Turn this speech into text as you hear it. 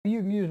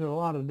use a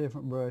lot of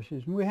different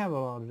brushes, and we have a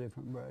lot of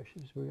different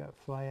brushes. We got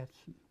flats,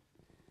 and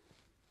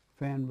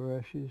fan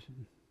brushes,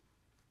 and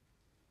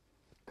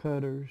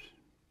cutters,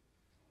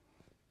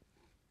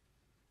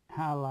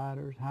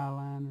 highlighters,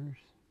 highliners.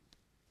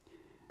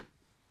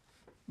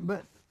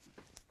 But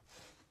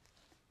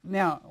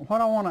now,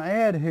 what I want to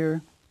add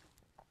here,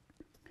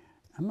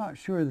 I'm not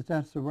sure that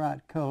that's the right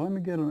color. Let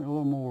me get a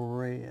little more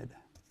red.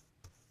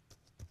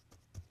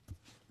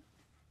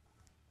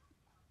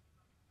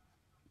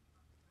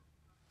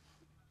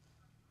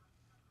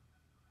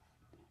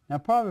 Now,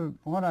 probably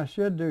what I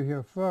should do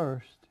here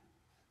first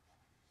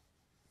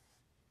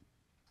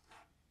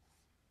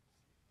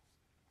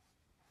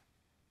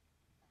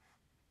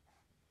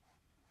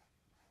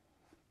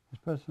is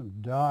put some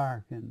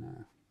dark in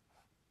there.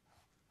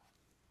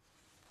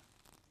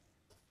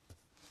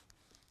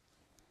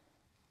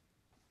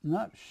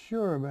 Not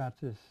sure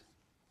about this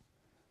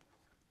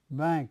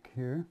bank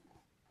here.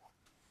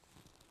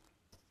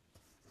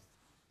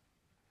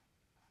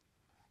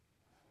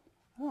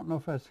 I don't know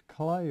if that's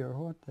clay or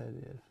what that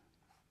is.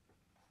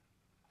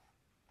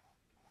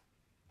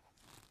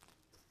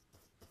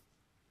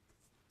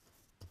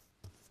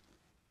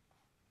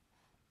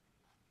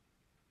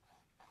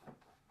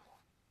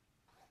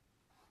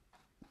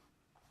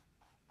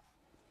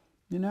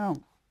 You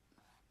know,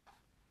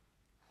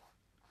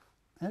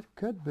 it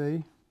could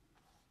be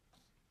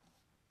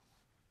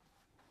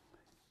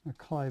a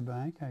clay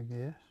bank, I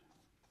guess.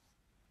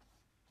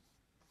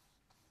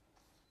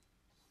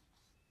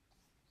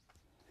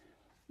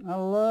 I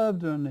love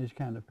doing these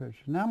kind of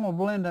pictures. Now I'm going to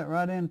blend that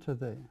right into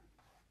the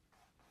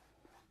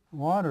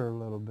water a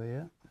little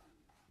bit.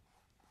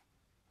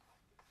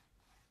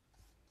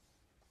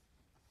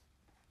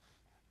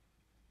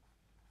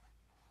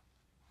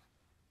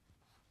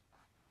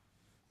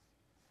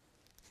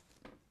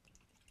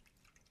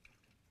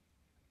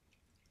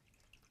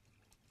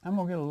 I'm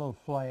going to get a little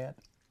flat.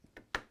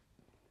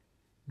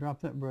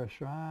 Drop that brush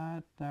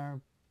right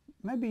there.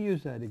 Maybe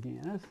use that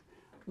again.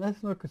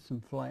 Let's look at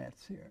some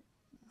flats here.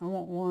 I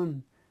want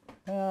one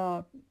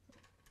about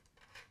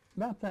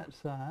that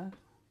size.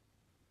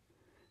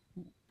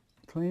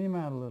 Clean him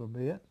out a little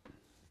bit.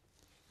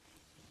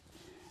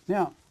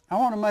 Now, I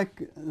want to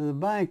make the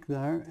bank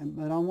there,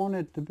 but I want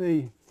it to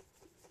be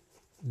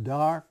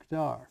dark,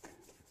 dark.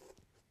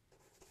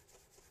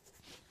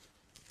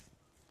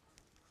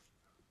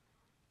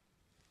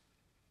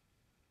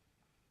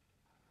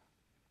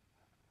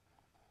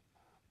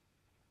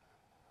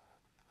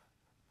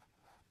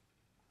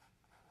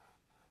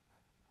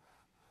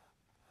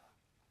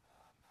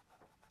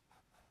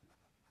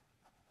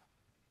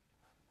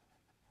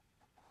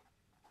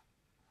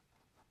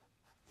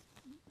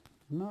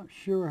 I'm not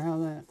sure how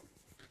that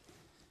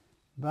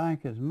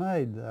bank is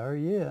made there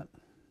yet.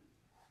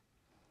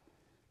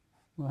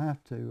 We'll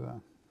have to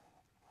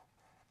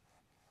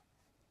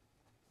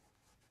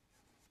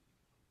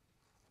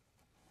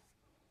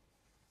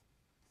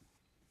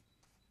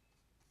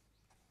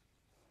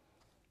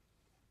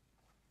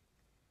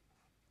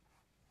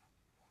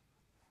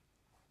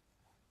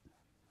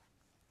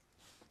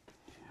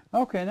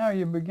okay, now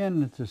you're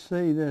beginning to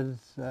see that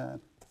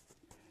it's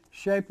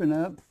shaping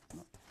up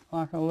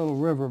like a little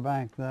river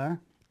bank there.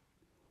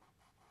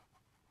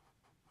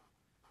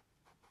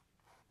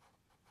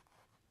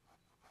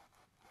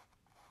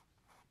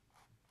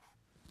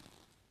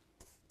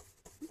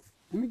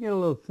 Let me get a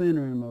little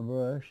thinner in my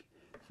brush.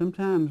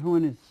 Sometimes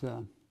when it's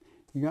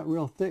you got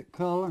real thick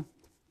color,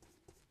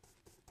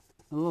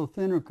 a little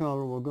thinner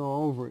color will go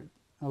over it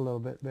a little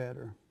bit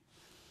better.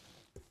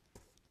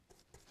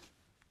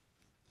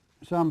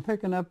 So I'm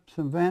picking up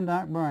some Van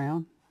Dyke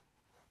Brown.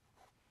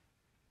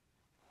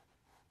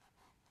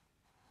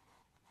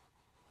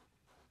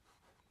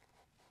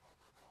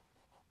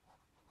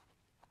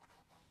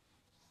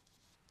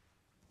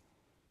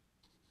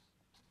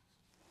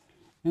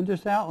 And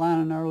just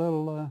outlining our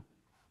little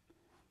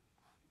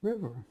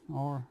river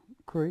or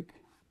creek.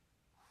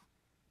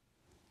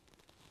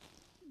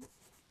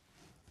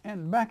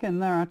 And back in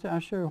there, I'll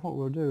show you what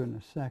we'll do in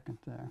a second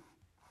there.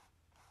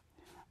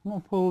 I'm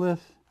going to pull this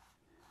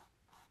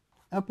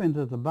up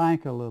into the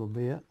bank a little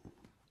bit.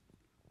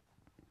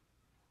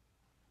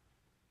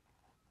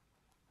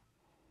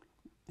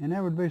 And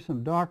there would be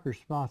some darker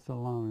spots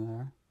along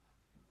there,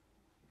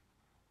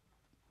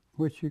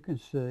 which you can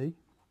see.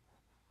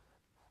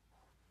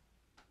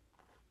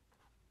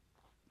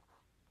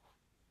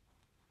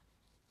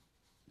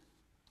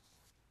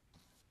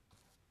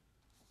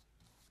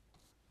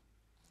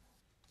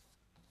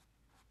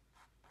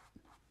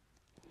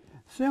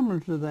 Similar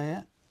to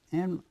that,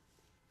 and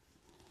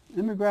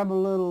let me grab a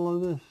little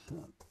of this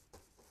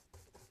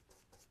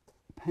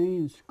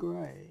Payne's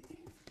Gray.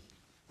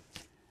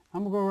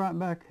 I'm going to go right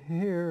back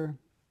here,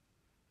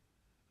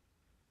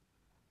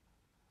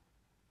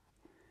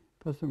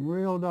 put some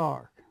real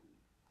dark.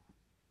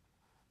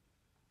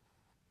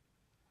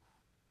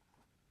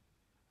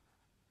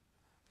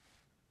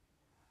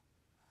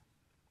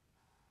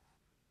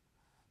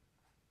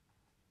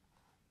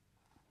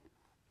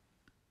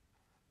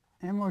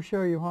 And we'll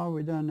show you why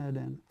we've done that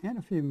in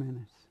a few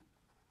minutes.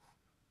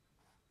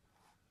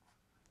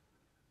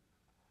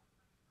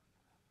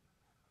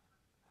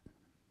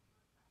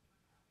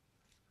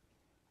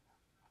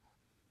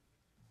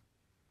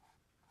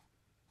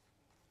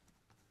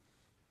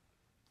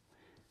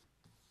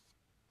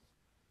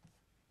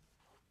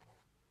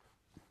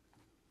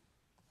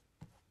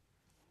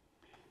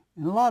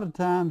 And a lot of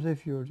times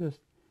if you'll just,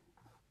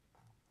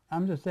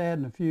 I'm just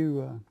adding a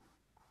few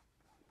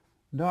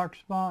dark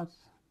spots.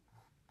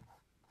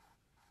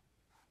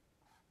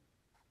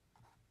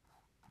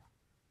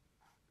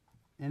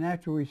 And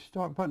after we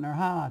start putting our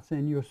highlights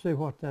in, you'll see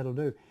what that'll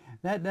do.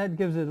 That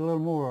gives it a little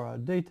more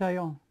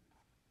detail.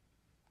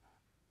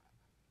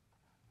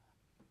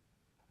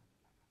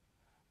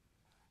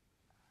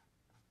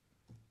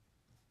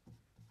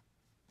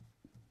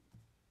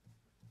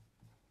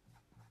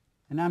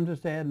 And I'm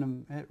just adding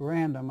them at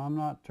random. I'm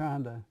not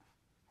trying to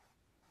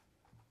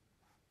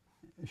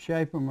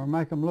shape them or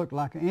make them look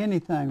like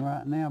anything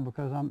right now,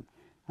 because I'm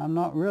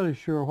not really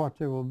sure what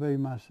they will be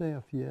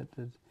myself yet,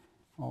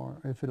 or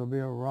if it'll be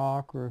a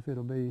rock, or if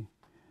it'll be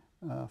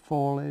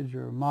foliage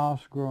or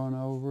moss growing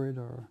over it,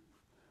 or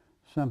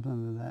something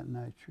of that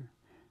nature.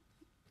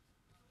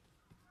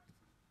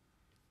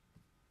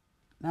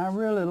 Now, I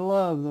really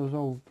love those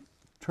old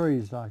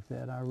trees like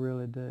that. I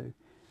really do.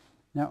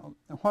 Now,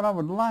 what I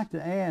would like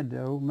to add,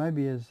 though,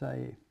 maybe is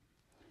of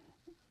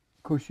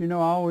course, you know,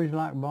 I always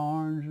like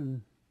barns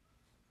and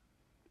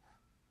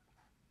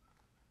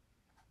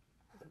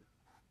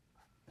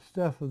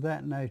stuff of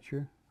that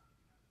nature.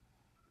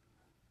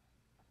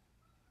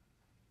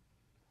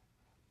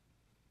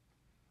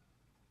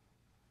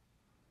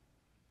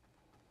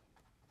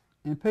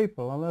 And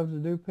people, I love to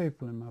do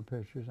people in my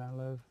pictures. I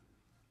love.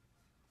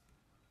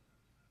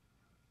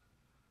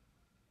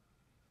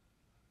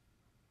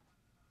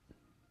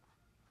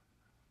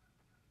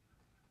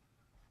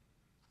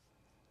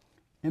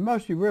 And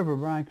most of your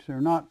riverbanks are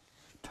not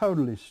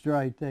totally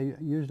straight. They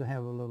usually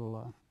have a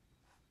little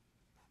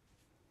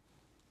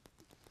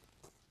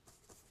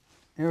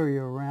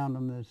area around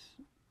them that's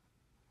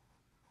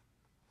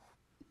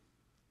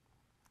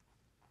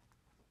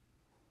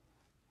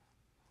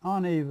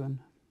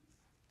uneven.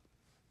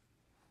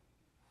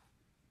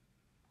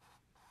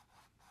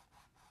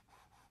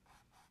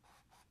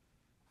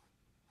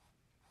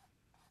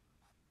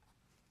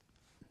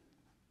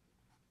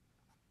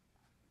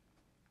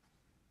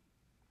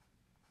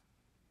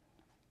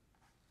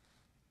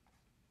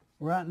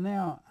 Right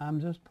now, I'm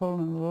just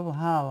pulling a little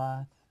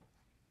highlights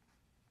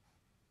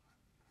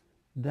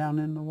down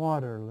in the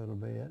water a little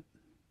bit.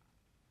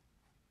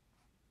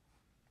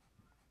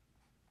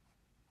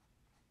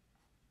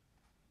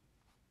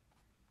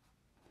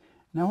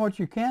 Now, what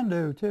you can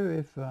do too,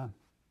 if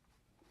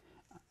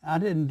I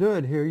didn't do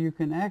it here, you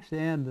can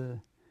actually add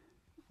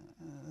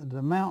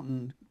the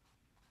mountain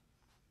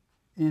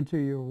into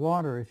your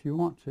water if you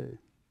want to.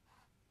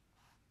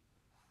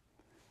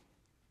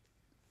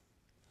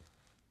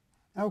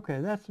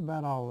 Okay, that's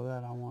about all of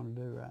that I want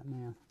to do right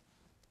now.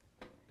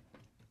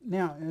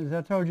 Now, as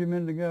I told you a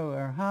minute ago,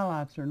 our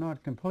highlights are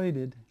not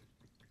completed.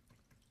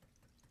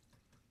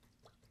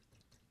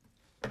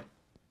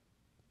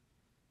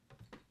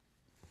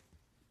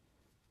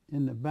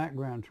 In the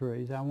background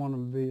trees, I want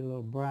them to be a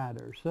little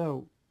brighter.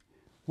 So,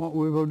 what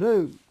we will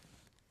do,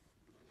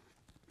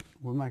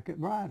 we'll make it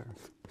brighter.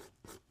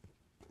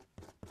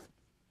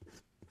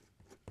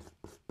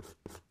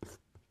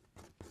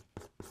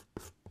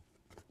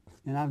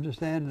 And I've just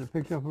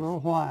picked up a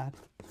little white,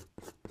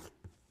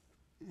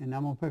 and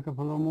I'm going to pick up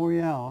a little more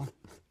yellow.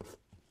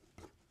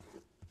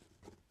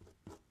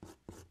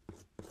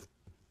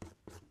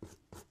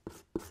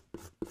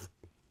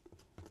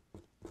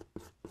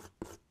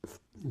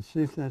 And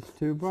see if that's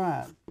too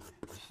bright.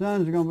 The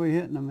sun's going to be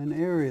hitting them in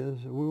areas.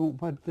 We won't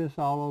put this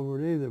all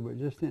over it either, but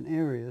just in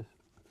areas.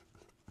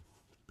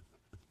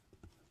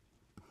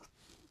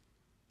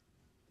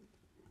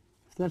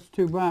 If that's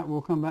too bright,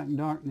 we'll come back and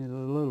darken it a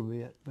little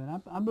bit,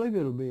 but I believe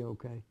it'll be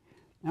okay.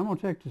 I'm going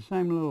to take the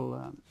same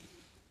little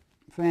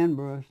fan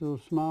brush, little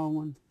small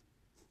one.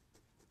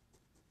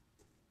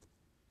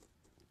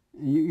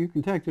 And you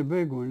can take the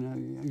big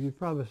one. You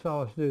probably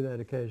saw us do that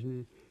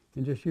occasionally,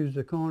 and just use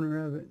the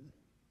corner of it.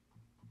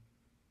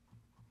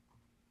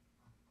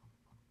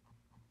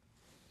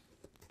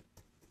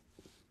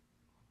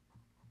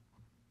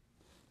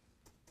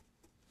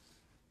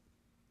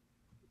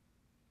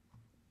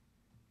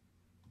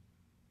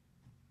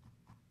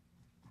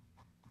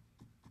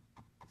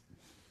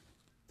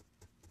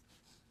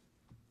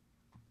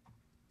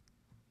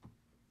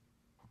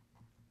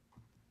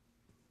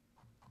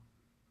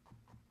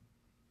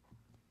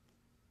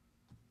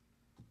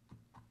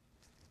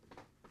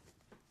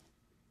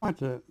 I want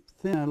to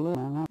thin it a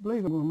little, and I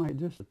believe we'll make it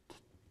just a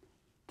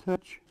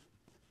touch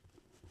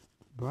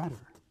brighter.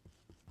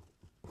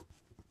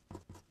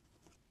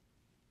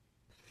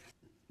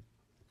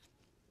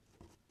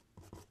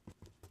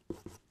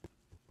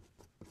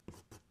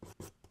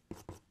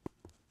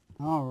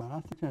 All right,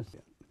 I think that's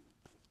it.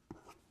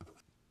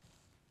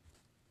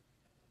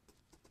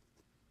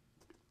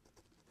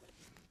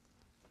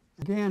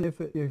 Again, if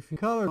your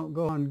color don't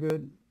go on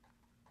good,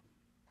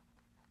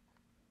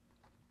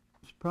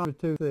 it's probably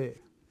too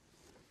thick.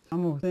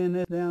 I'm going to thin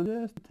this down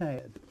just a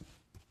tad.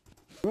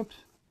 Whoops.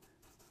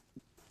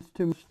 It's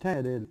too much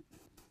tad, isn't it?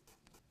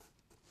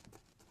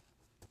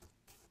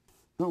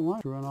 Don't want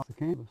it to run off the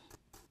canvas.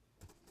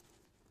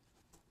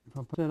 If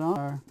I put that on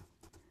there,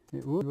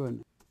 it would, wouldn't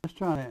it? Let's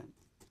try that.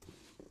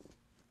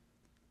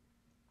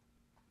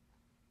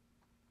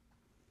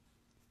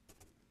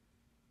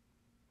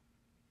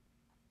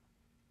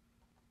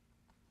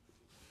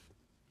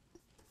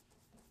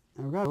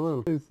 I've got a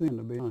little too thin,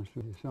 to be honest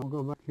with you, so I'll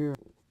go back here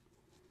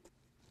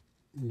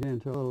and get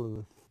into a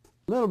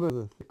little bit of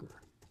the thicker.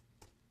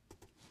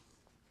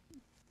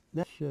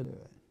 That should do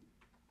it.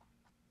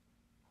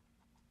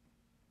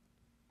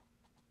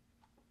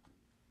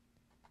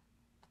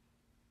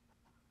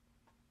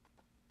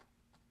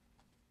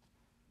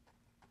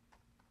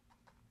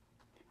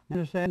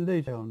 And just adding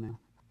detail now.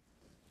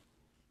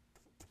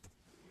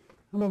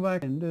 I'll go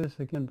back and do this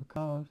again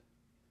because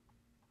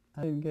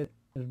I didn't get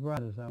as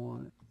bright as I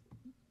wanted.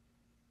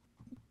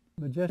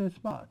 But just in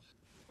spots.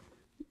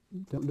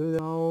 Don't do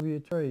that all over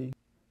your tree.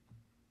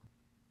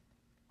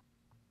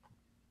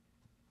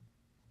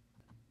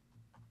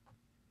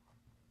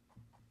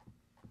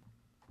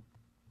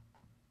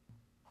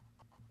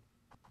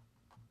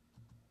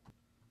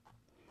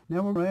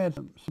 Now we're going to add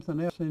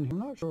something else in here. I'm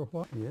not sure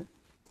what yet.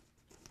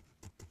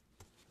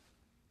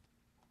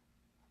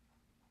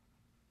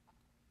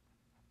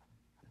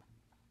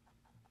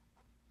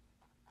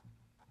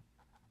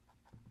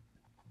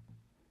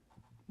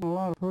 A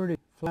lot of pretty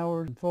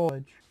flowers and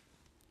foliage.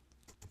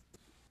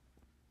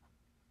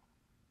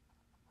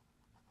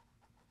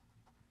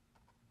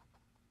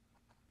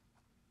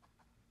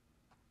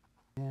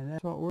 And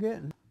that's what we're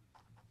getting.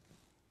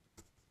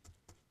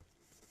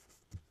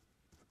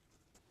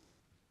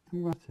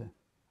 I'm going to,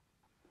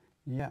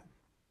 yeah.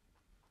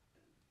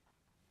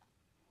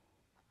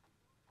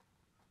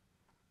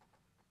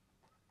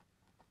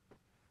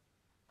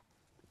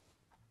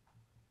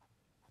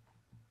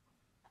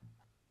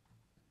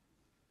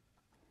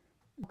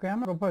 Okay, I'm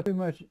not going to put too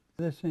much of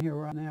this in here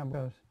right now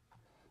because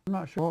I'm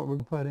not sure what we're going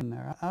to put in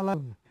there.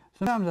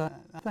 Sometimes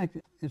I think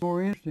it's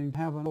more interesting to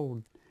have an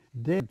old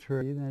dead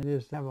tree than it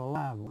is to have a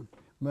live one.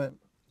 But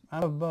I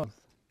love both.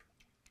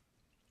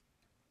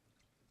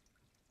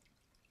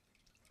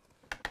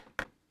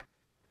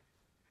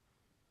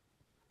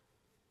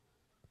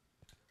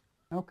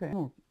 Okay, I'm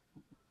going to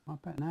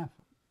pop that knife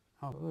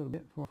off a little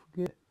bit before I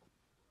forget.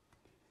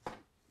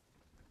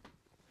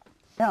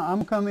 Now I'm going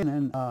to come in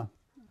and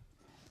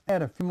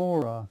add a few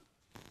more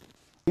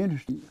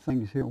interesting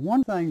things here.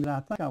 One thing that I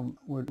think I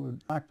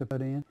would like to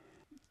put in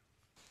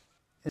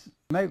is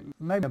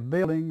maybe a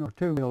building or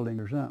two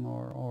buildings or something,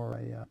 or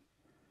a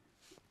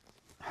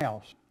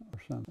house or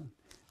something.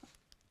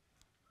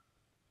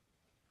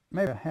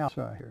 Maybe a house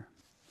right here.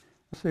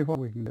 Let's see what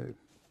we can do.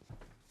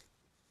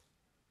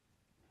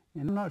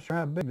 And I'm not sure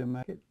how big to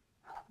make it,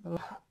 but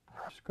let's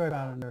scrape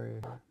out an area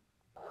here.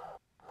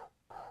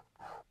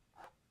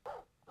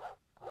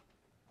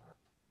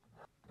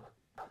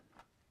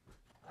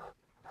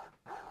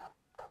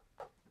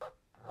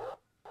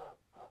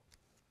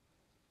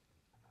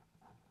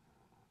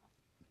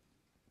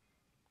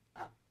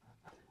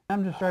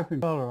 I'm just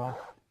scraping color off.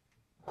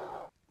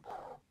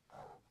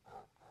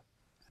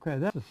 Okay,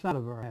 that's the side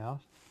of our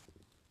house.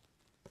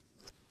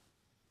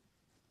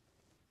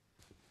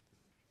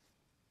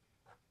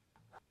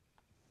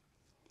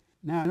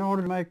 Now, in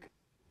order to make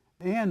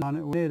the end on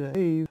it, we need an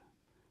eave.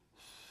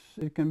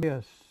 It can be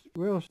a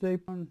real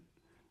steep one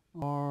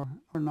or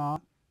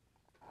not.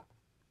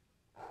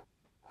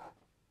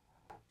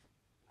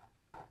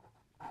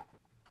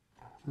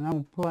 And I'm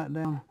going to pull that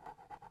down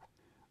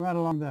right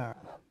along there.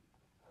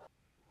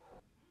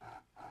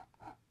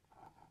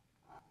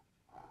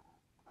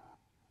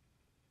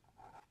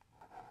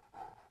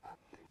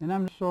 And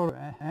I'm just sort of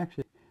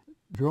actually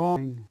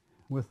drawing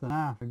with the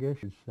knife, I guess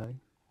you'd say.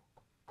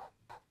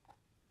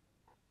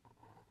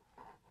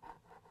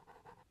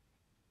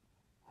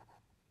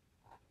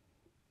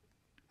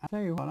 I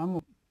tell you what, I'm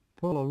going to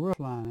pull a roof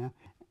line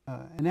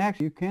now. And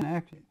actually, you can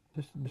actually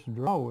just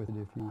draw with it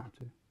if you want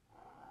to.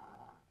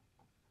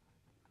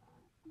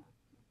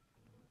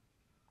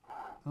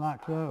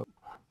 Like so.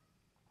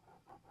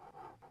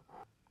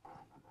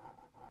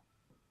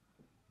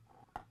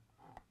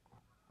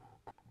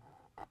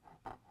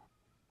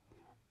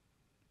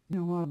 You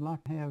know what I'd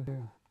like to have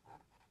here?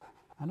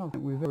 I don't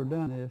think we've ever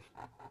done this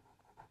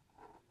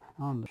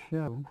on the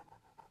show.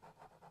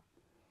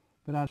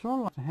 But I'd sort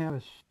of like to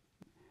have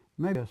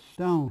maybe a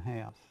stone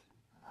house.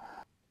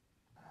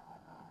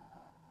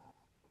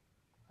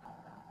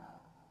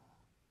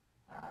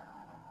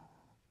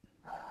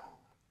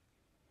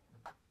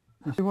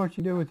 You see what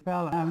you do with the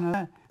palette? I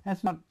mean,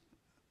 that's not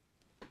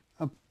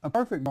a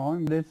perfect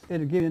drawing, but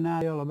it'll give you an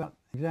idea about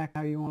exactly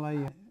how you want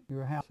to lay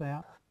your house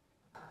out.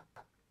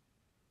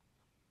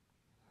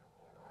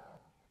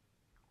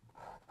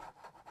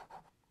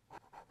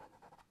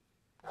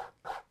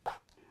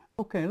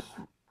 Okay,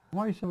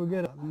 why do you say we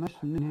get a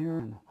mason in here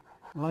and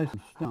lay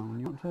some stone?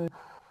 You want to?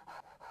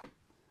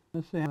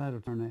 Let's see how that'll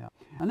turn out.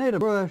 I need a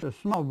brush, a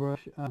small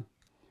brush,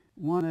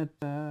 one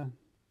that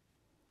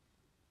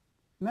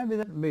maybe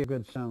that would be a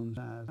good stone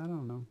size. I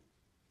don't know.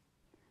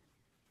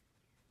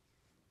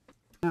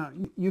 Now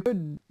you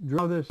could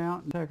draw this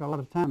out and take a lot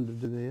of time to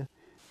do this,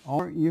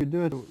 or you could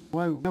do it the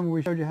way. Remember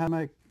we showed you how to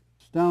make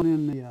stone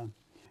in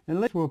at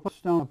least we'll put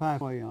stone up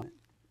halfway on it.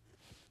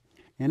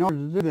 In order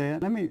to do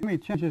that, let me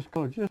change this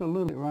color just a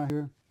little bit right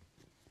here.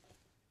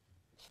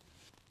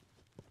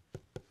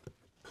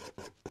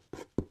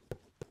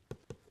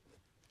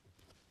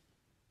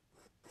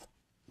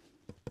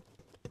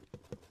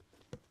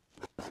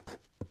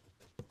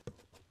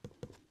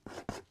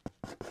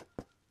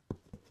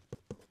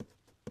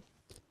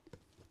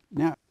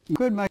 Now, you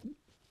could make,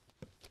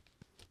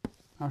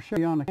 I'll show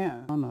you on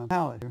the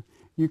palette here,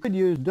 you could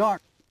use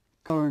dark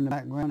color in the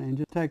background and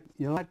just take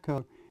your light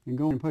color and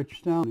go and put your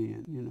stone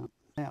in, you know,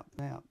 zap,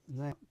 zap,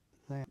 zap,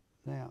 zap,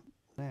 zap,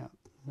 zap,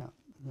 zap,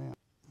 zap,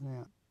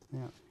 zap,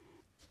 zap.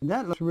 And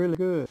that looks really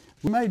good.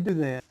 We may do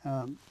that,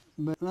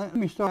 but let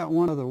me start out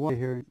one other way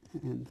here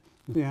and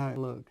see how it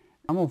looks.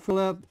 I'm going to fill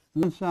up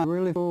one side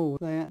really full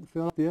with that,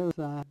 fill up the other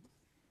side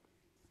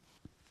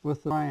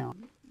with the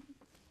brown.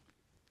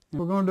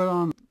 And we're going to do it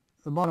on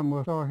the bottom.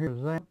 We'll start here,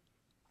 zap,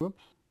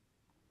 whoops.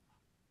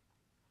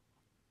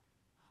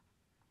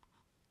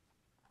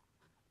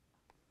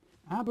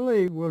 I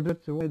believe we'll do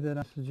it the way that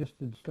I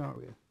suggested to start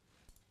with.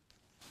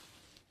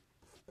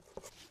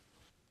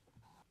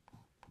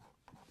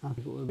 I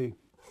think it will be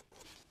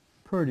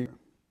prettier.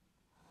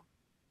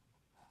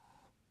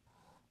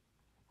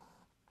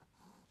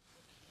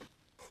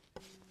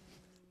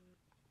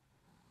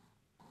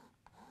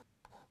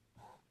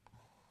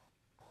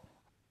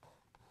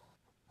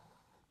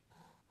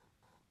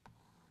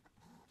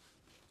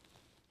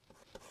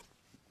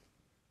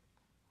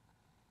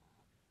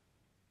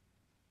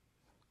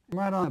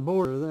 Right on the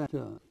border of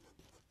that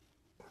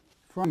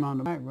frame on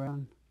the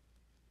background.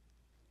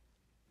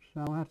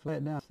 So I'll have to lay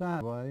it down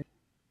sideways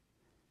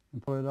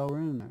and put it over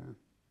in there.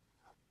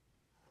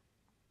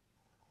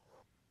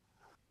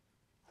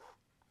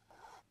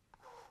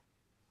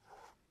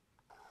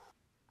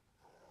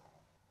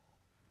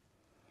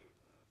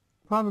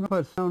 Probably going to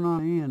put stone on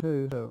the end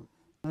too, so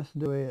let's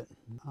do it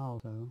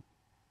also.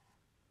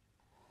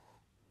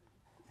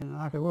 And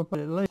like I said, we'll put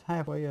it at least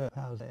halfway up.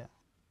 How's that?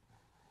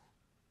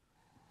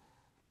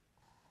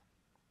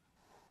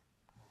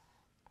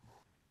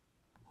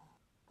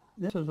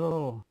 This is a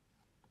little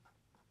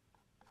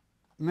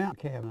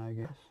mountain cabin, I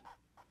guess.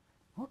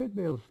 Or it could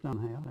be a little stone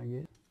house, I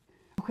guess.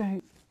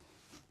 Okay,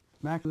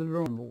 back to the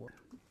drawing board.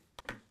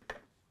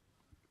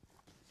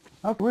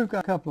 Okay, we've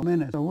got a couple of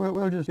minutes, so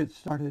we'll just get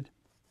started.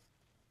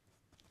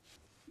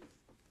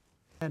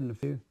 Adding a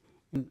few.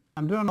 And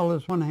I'm doing all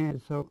this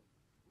one-handed, so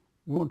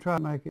we won't try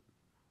to make it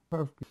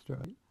perfectly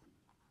straight.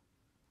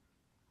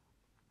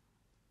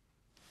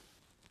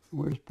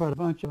 We'll just put a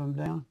bunch of them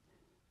down.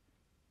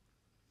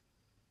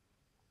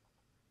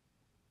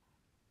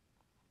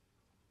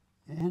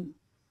 And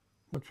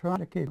we'll try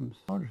to keep them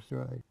sort of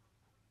straight.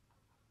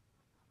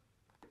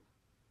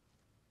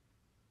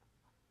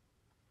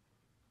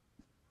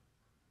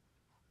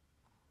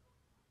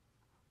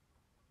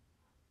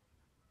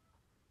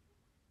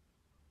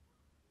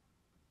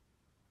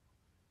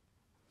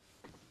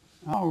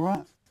 All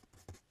right.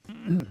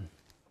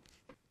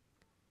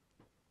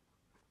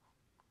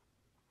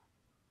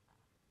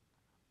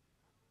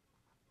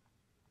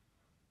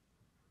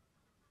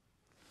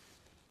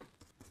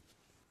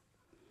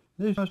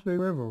 This must be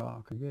river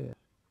rock, I guess.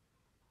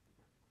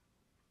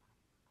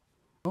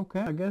 Okay,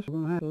 I guess we're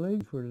going to have to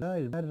leave for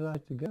today. As bad as I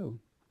like to go.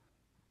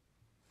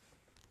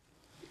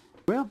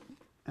 Well,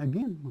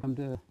 again, welcome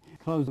to the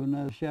close of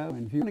another show.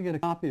 And if you want to get a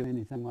copy of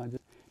anything like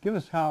this, give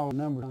us a call,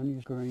 numbers on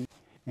your screen.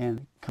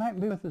 And come back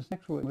and be with us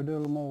next week. We'll do a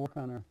little more work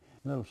on our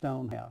little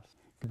stone house.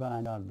 Goodbye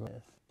and God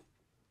bless.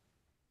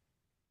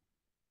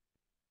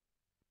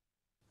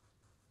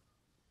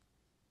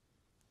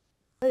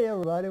 Hey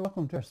everybody,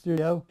 welcome to our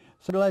studio.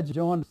 So glad you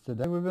joined us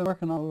today. We've been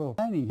working on a little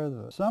painting here,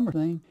 the summer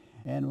theme,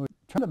 and we're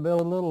trying to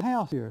build a little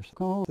house here. So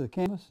come over to the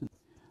canvas and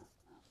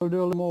we'll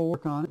do a little more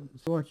work on it and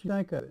see what you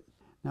think of it.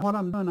 Now what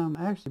I'm doing, I'm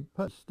actually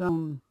putting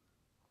stone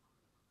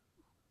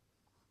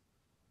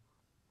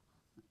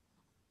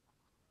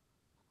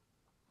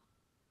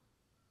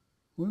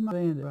we might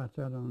end it right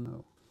there, I don't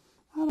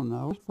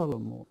know. Let's put a little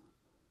more.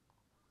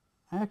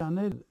 Actually, I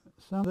need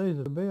some of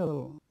these to be a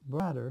little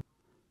brighter,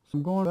 so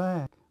I'm going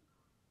back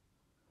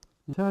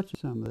and touching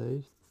some of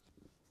these.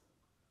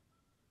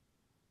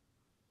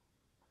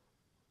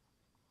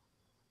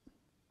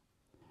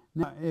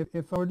 Now, if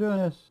I were doing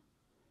this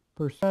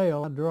for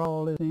sale, I'd draw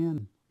all this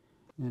in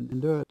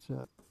and do it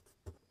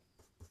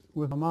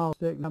with a model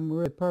stick, and I'm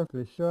really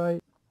perfectly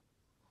straight.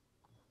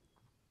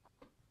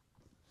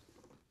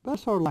 But I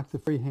sort of like the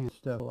freehand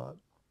stuff a lot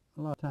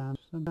of times.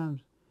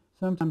 Sometimes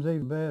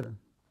even better.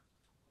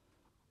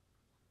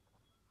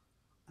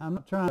 I'm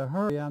not trying to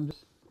hurry.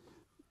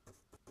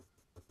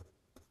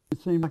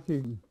 It seems like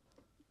you can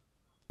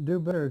do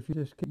better if you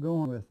just keep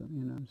going with them,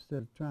 you know, instead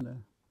of trying to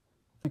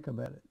think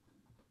about it.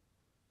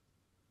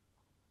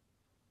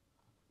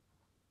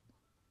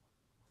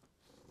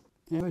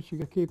 Yeah, but you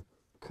got to keep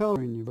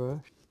coloring your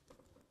brush.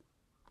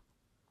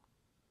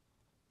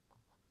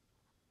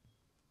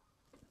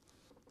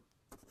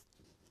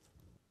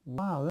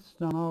 Wow, that's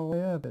done all the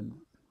way up, isn't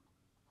it?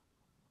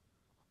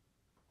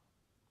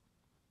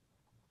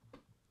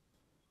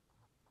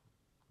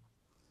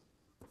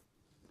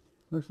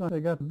 Looks like they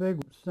got the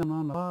big stem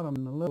on the bottom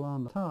and the little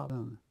on the top,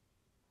 don't they?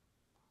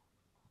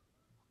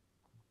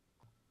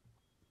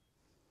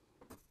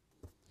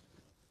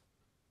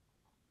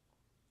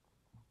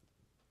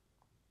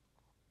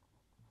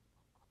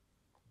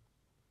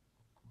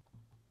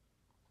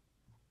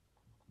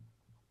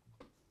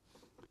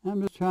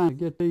 I'm just trying to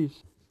get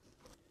these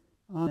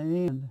on the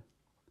end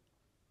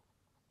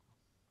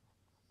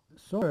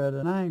sort of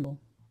at an angle.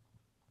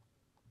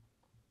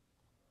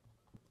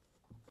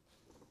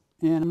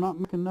 And I'm not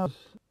making those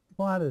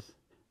quite as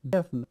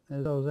definite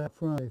as those out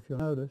front, if you'll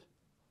notice.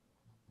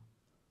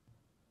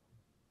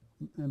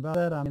 And by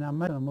that I mean I'm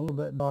making them a little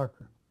bit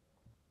darker.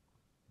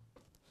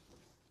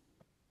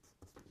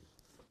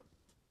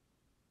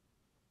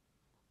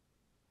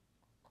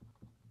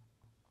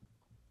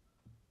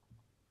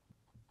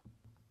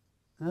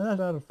 Now that's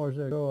about as far as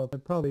they go up.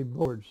 There'll probably be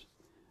boards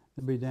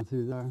that'll be down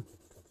through there.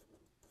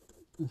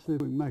 Let's see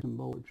if we can make some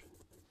boards.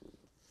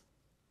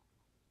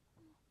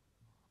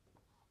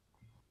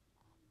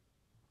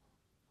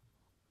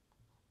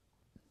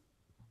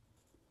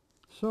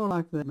 Sort of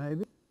like that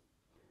maybe.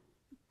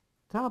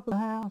 Top of the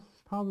house,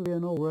 probably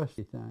an old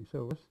rusty thing.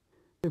 So let's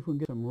see if we can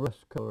get some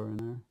rust color in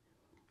there. And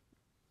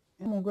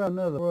I'm going to grab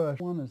another brush,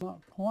 one that's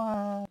not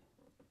quite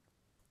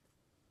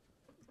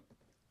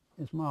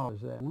as small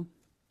as that one.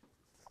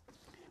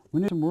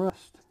 We need some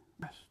rust.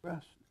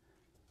 Rust.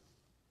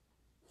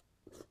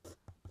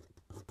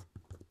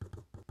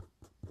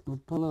 We'll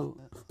put a little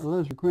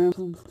alizarin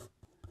crimson,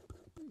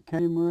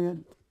 cadmium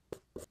red,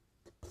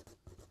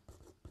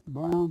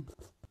 brown,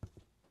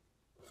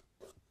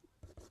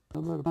 a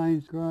little bit of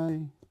Payne's gray,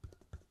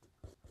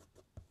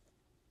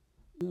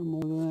 a little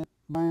more of that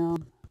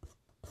brown,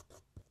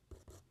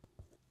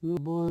 a little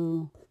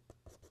blue.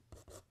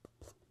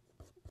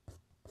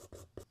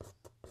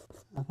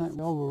 I think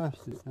we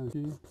over-rusted it, don't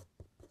you?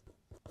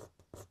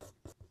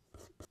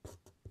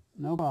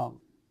 No problem.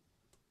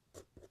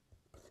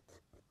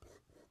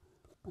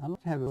 I'd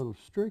like to have it a little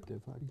streaked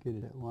if I could get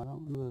it that way. I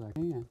don't know that I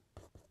can.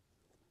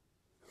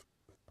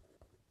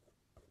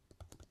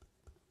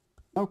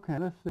 Okay,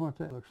 let's see what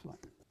that looks like.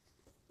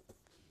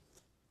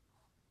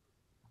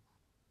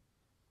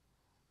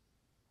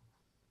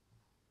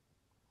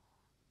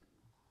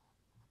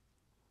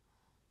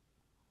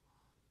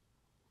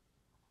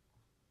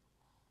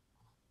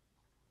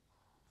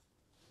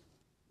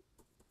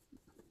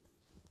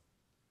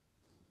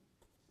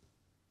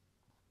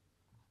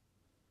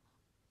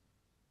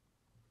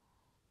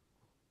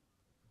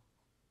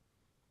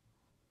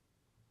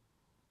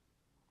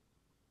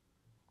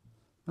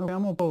 Okay,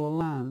 I'm going to pull a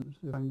line,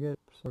 see if I can get it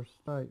sort of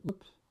straight.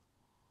 Whoops.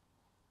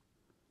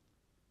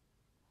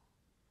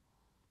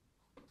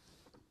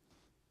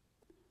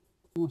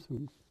 I want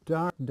some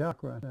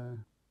dark right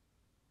there.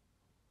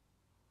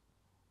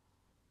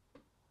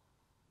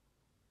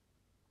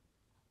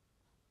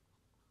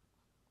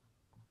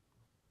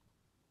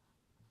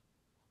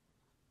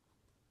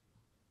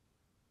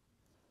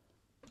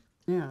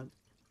 Yeah,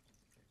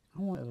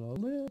 I want it a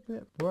little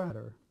bit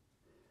brighter.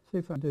 See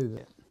if I can do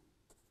that.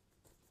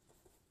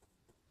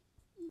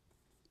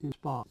 In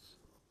spots.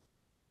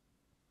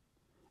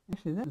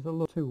 Actually, that is a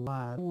little too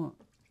wide. I want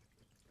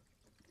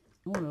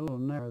it a little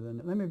narrower than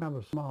that. Let me grab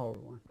a smaller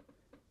one.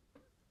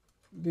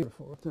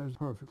 Beautiful. There's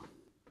perfect.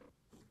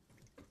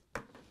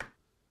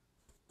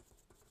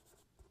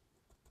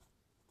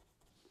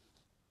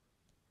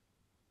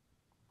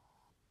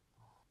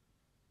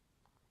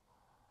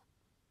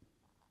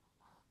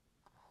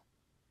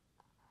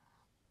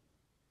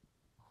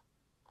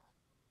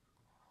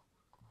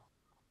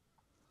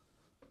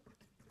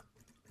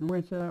 And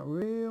rinse it out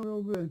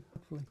real good,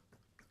 hopefully.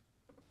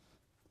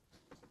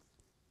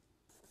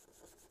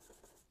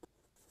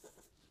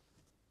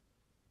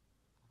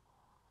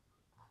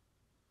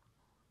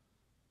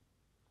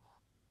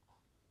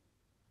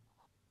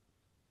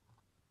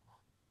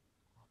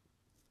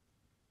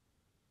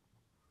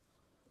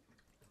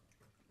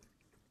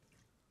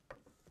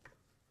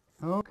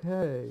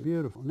 Okay,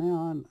 beautiful.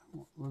 Now I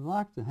would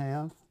like to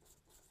have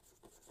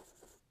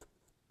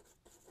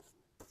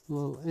a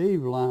little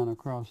Eve line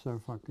across there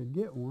if I could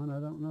get one. I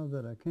don't know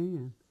that I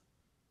can.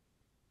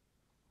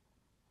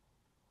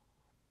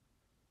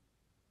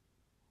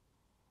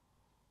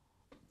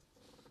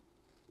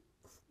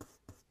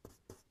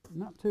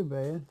 Not too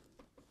bad.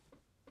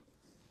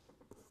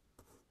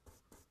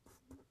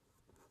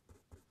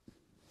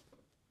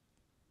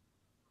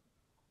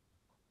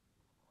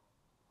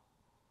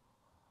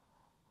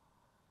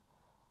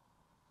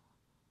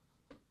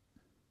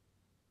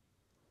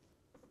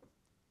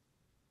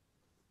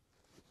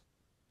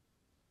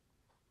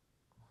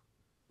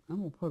 I'm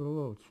going to put a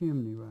little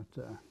chimney right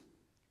there.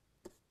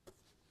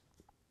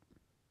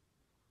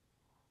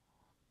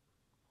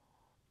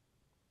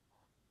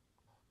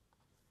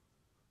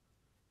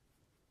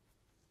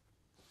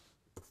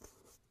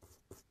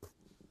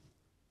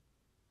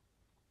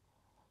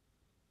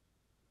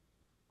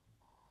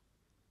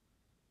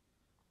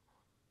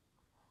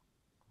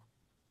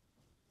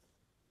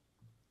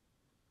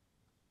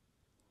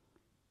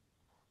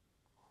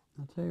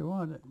 I'll tell you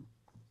what,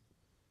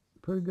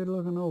 Pretty good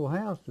looking old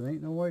house. There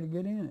ain't no way to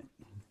get in it.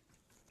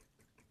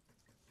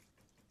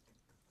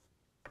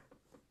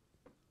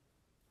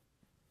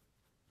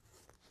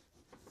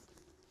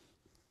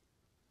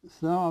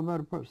 So I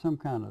better put some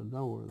kind of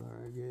door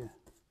there, I guess.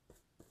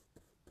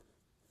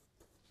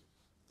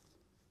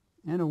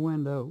 And a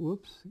window.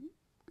 Whoops.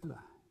 Got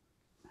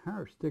a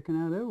hair sticking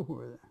out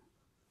everywhere there.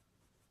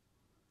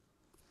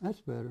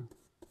 That's better.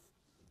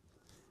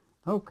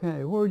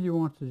 Okay, where do you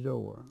want the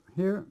door?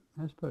 Here?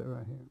 Let's put it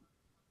right here.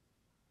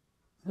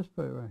 Let's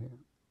put it right here.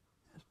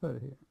 Let's put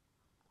it here.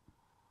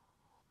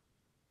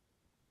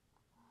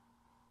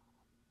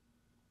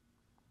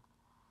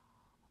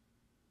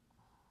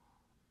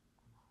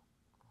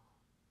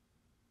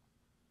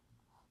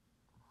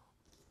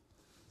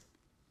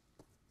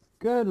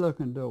 Good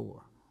looking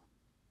door.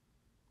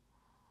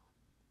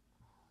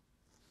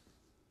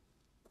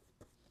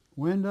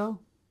 Window.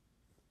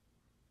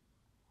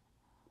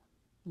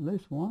 At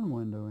least one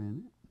window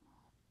in it.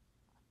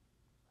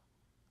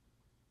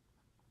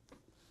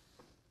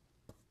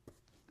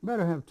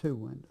 Better have two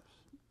windows.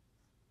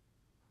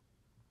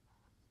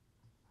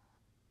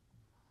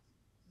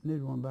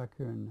 Need one back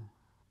here in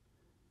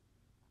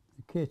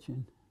the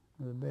kitchen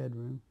or the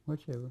bedroom,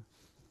 whichever.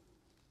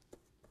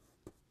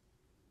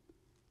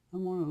 I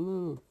want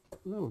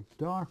a little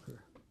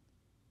darker.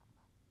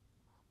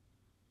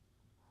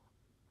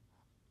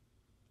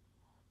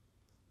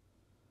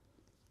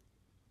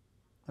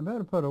 I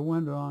better put a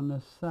window on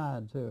this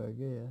side too, I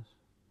guess.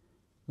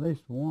 At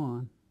least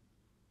one.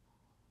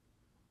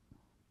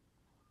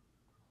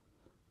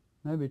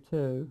 Maybe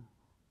two.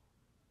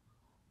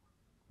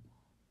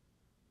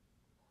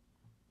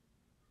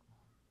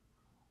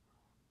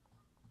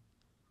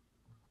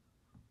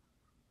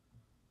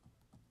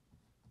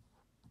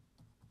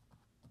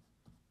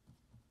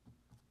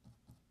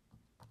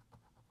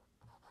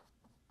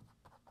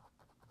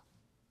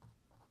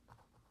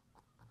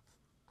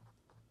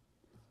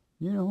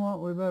 You know what?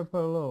 We better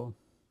put a little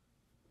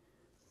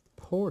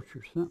porch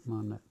or something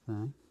on that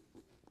thing.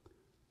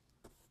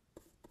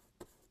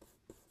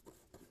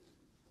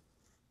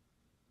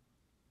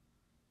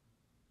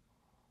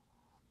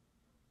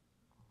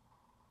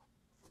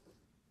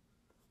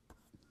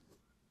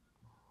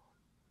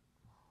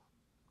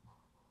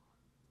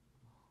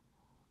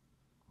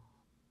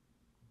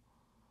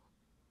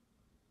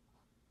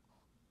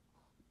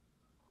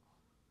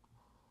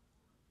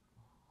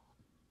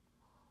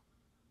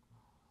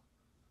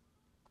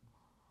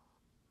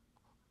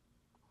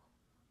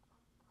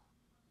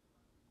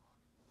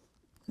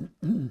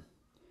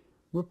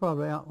 We'll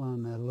probably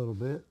outline that a little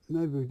bit.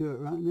 Maybe we do it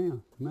right now.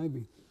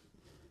 Maybe,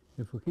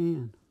 if we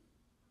can.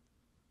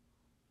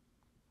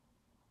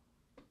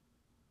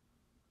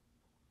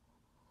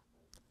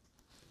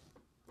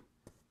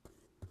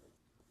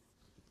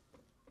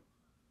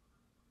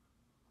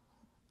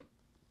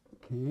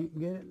 Can't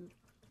get it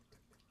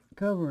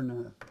cover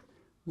enough.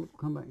 We'll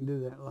come back and do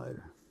that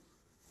later.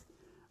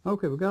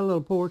 Okay, we got a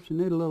little porch. You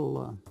need a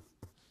little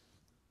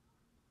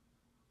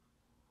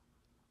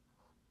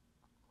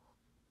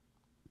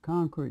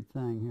concrete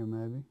thing here,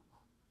 maybe.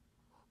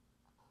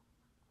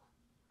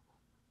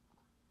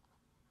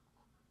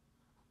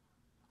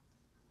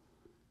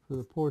 For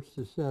the porch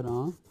to sit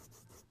on.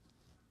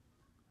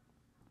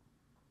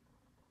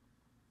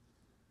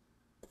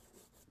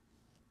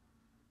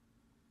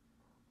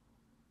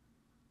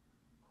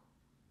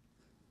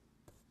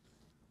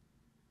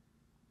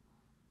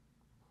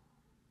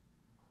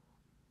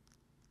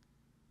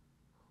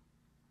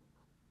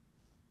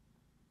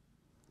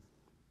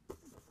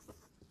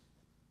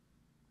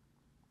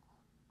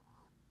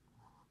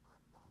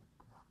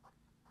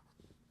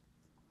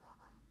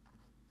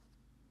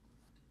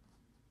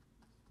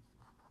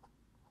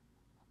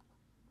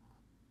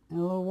 And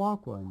a little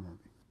walkway, maybe.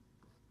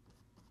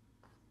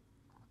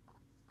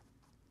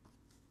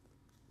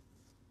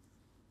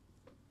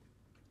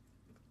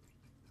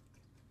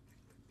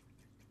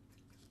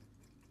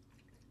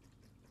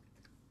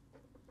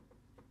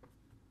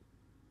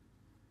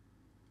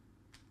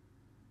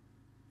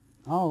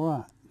 All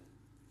right.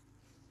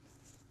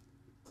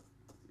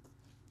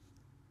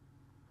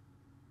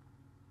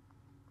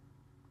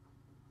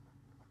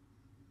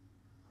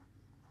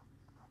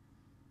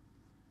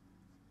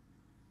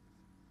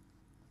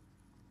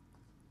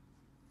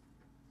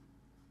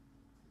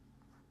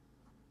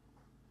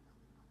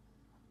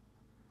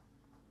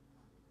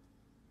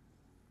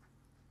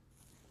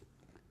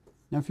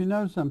 Now, if you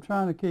notice, I'm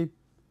trying to keep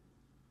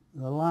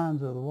the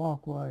lines of the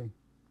walkway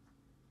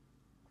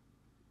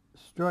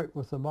straight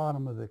with the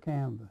bottom of the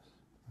canvas,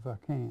 if I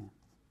can.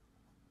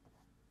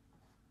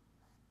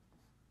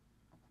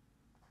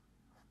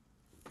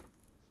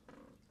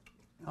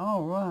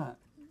 All right.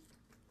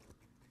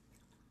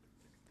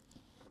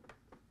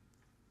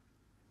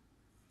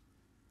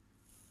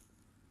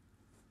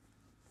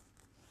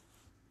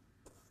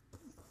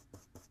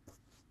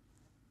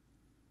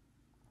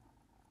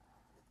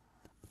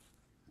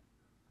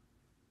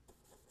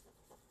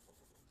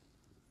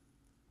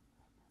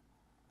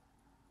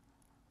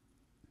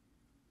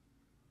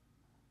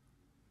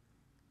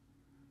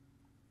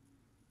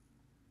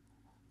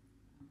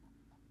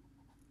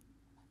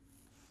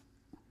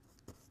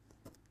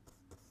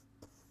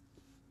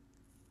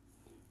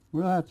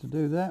 We'll have to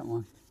do that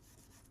one.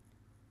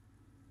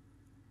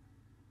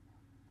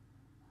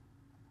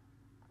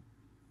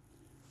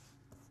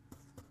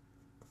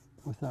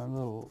 With our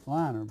little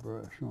liner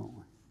brush, won't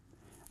we?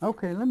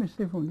 Okay, let me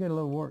see if we can get a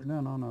little work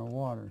done on our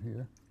water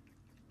here.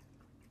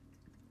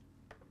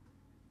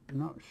 I'm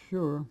not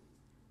sure.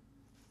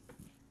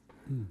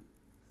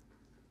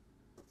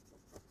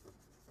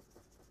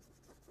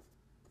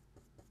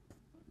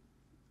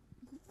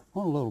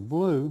 Want a little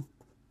blue.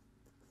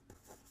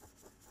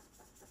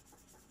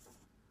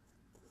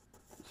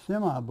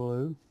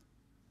 Semi-blue.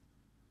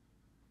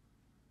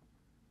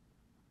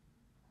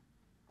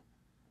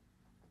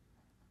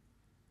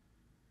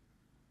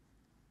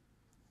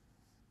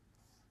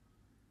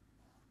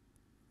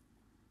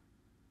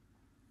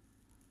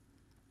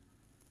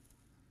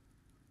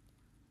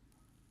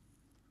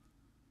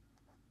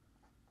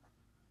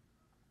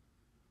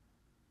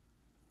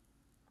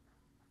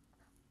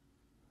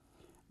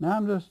 Now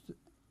I'm just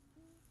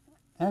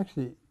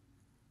actually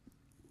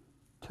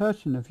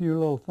touching a few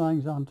little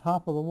things on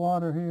top of the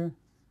water here.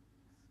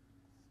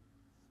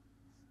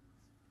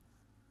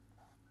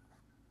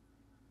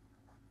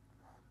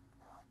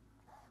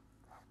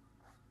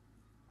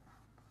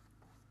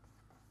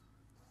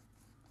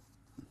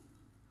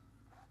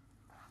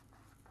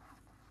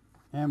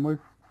 And we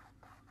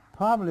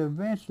probably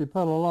eventually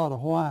put a lot of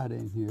white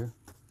in here.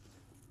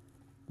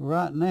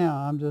 Right now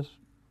I'm just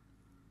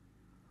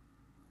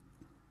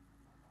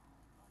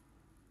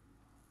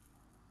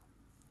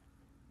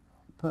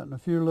putting a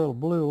few little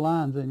blue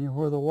lines in here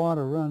where the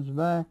water runs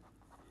back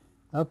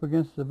up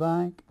against the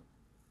bank.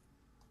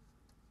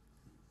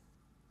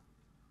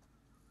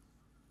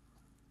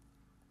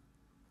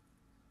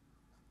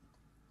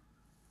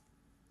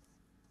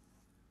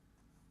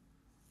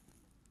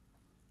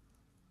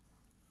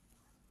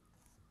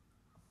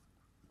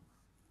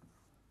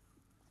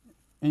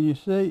 And you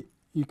see,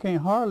 you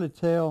can't hardly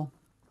tell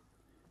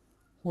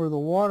where the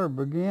water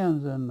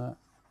begins and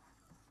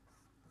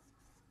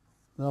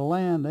the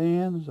land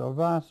ends, or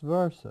vice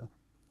versa.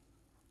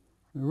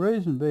 The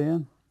reason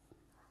being,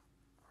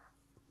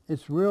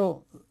 it's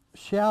real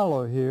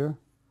shallow here,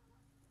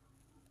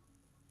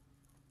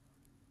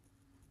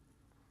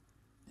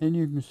 and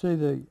you can see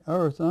the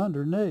earth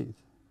underneath.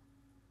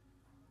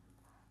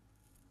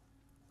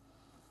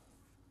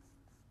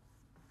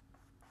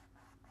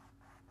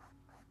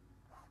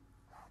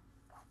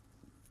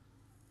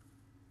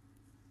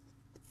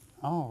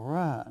 All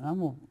right, I'm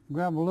going to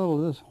grab a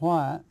little of this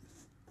white.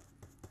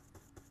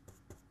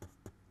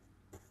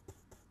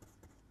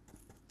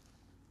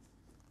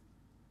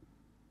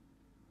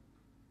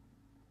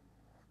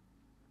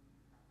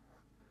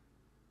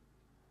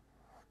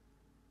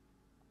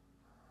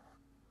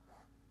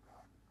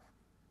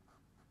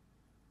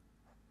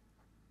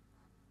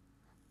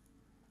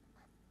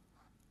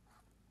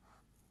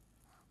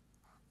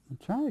 I'm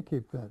trying to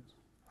keep that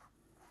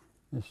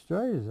as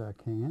straight as I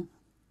can.